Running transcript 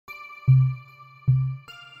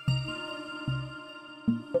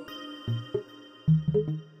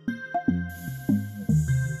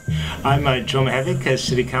I'm Joe Mihevc,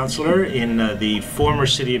 City Councilor in the former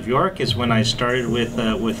City of York. Is when I started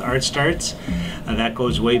with Art Starts. That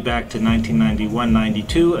goes way back to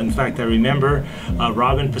 1991-92. In fact, I remember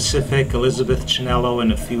Robin Pacific, Elizabeth Chinello,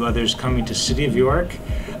 and a few others coming to City of York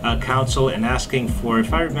Council and asking for,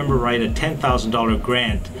 if I remember right, a $10,000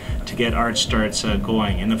 grant to get Art Starts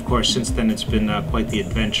going. And of course, since then it's been quite the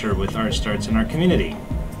adventure with Art Starts in our community.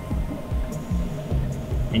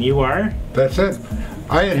 And you are? That's it.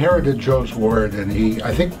 I inherited Joe's ward, and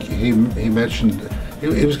I think he mentioned,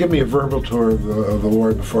 he was giving me a verbal tour of the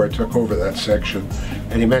ward before I took over that section,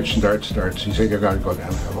 and he mentioned Art Starts. He said, you got to go down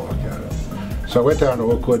and have a look at it. So I went down to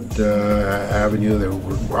Oakwood Avenue. They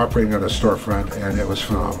were operating on a storefront, and it was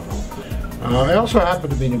phenomenal. I also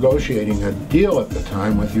happened to be negotiating a deal at the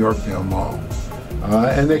time with Yorkdale Mall.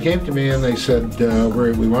 And they came to me and they said,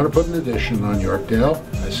 we want to put an addition on Yorkdale.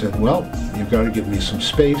 I said, well, you've got to give me some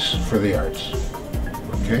space for the arts.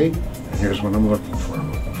 Okay? And here's what I'm looking for.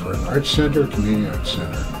 I'm looking for an arts center, community arts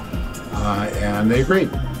center. And they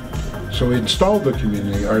agreed. So we installed the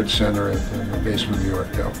community arts center in the basement of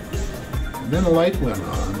Yorkdale. And then the light went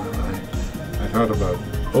on, and I thought about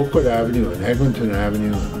Oakwood Avenue and Eglinton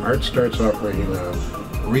Avenue and Art Starts operating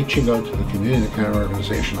reaching out to the community, the kind of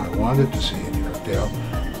organization I wanted to see in Yorkdale,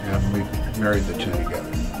 and we married the two together.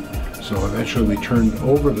 So eventually we turned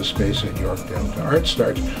over the space at Yorkdale to Art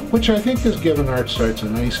Starts, which I think has given Art Starts a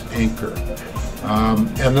nice anchor.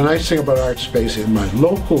 And the nice thing about art space in my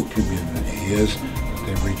local community is that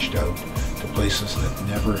they've reached out to places that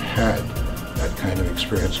never had that kind of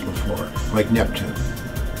experience before, like Neptune.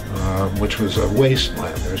 Which was a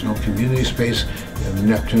wasteland. There's no community space in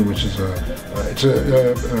Neptune, which is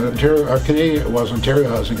Ontario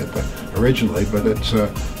Housing originally, but it's a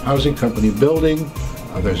housing company building.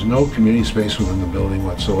 There's no community space within the building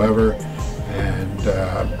whatsoever, and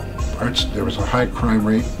there was a high crime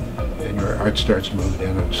rate, and your Art Starts moved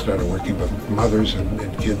in and started working with mothers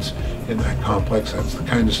and kids in that complex. That's the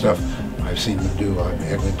kind of stuff I've seen them do on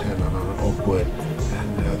Eglinton and on Oakwood,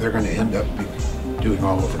 and they're going to end up doing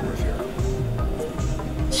all over North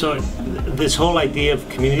York. So this whole idea of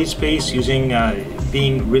community space, using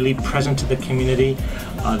being really present to the community,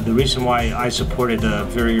 the reason why I supported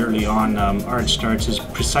very early on Art Starts is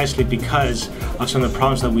precisely because of some of the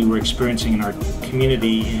problems that we were experiencing in our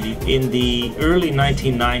community. In the early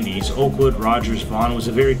 1990s, Oakwood, Rogers, Vaughan was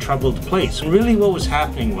a very troubled place. And really what was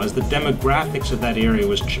happening was the demographics of that area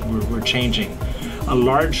were changing. A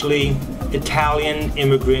largely Italian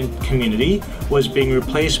immigrant community was being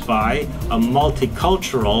replaced by a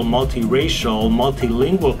multicultural, multiracial,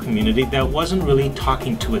 multilingual community that wasn't really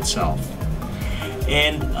talking to itself.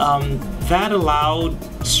 And that allowed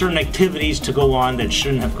certain activities to go on that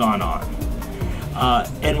shouldn't have gone on.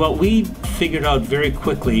 And what we figured out very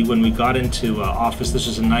quickly when we got into office, this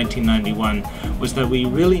was in 1991, was that we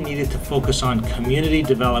really needed to focus on community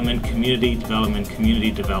development, community development,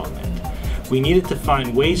 community development. We needed to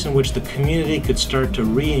find ways in which the community could start to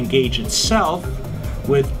re-engage itself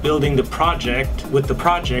with building the project,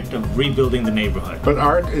 of rebuilding the neighborhood. But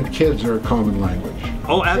art and kids are a common language.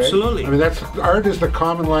 Oh, absolutely. Okay? I mean, art is the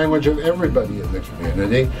common language of everybody in the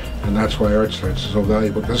community, and that's why Art Starts is so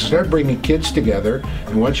valuable, because start bringing kids together,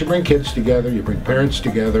 and once you bring kids together, you bring parents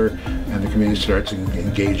together, and the community starts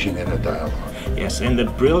engaging in a dialogue. Yes, and the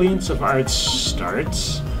brilliance of Art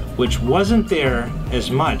Starts, which wasn't there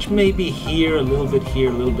as much, maybe here, a little bit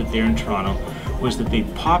there in Toronto, was that they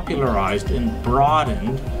popularized and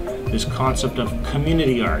broadened this concept of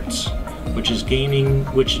community arts, which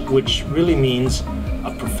really means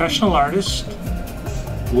a professional artist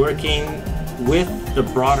working with the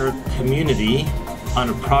broader community on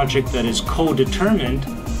a project that is co-determined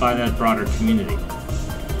by that broader community.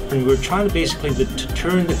 And we're trying to basically to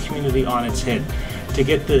turn the community on its head, to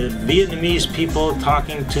get the Vietnamese people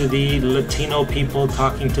talking to the Latino people,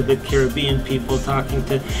 talking to the Caribbean people,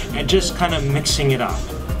 and just kind of mixing it up.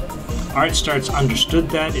 Art Starts understood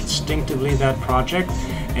that instinctively, that project,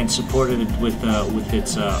 and supported it with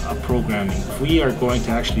its programming. If we are going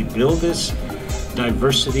to actually build this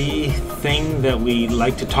diversity thing that we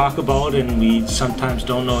like to talk about and we sometimes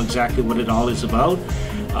don't know exactly what it all is about,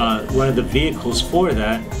 one of the vehicles for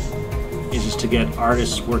that is to get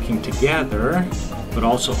artists working together, but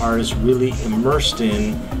also artists really immersed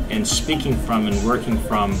in and speaking from and working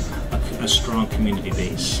from a strong community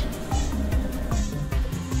base.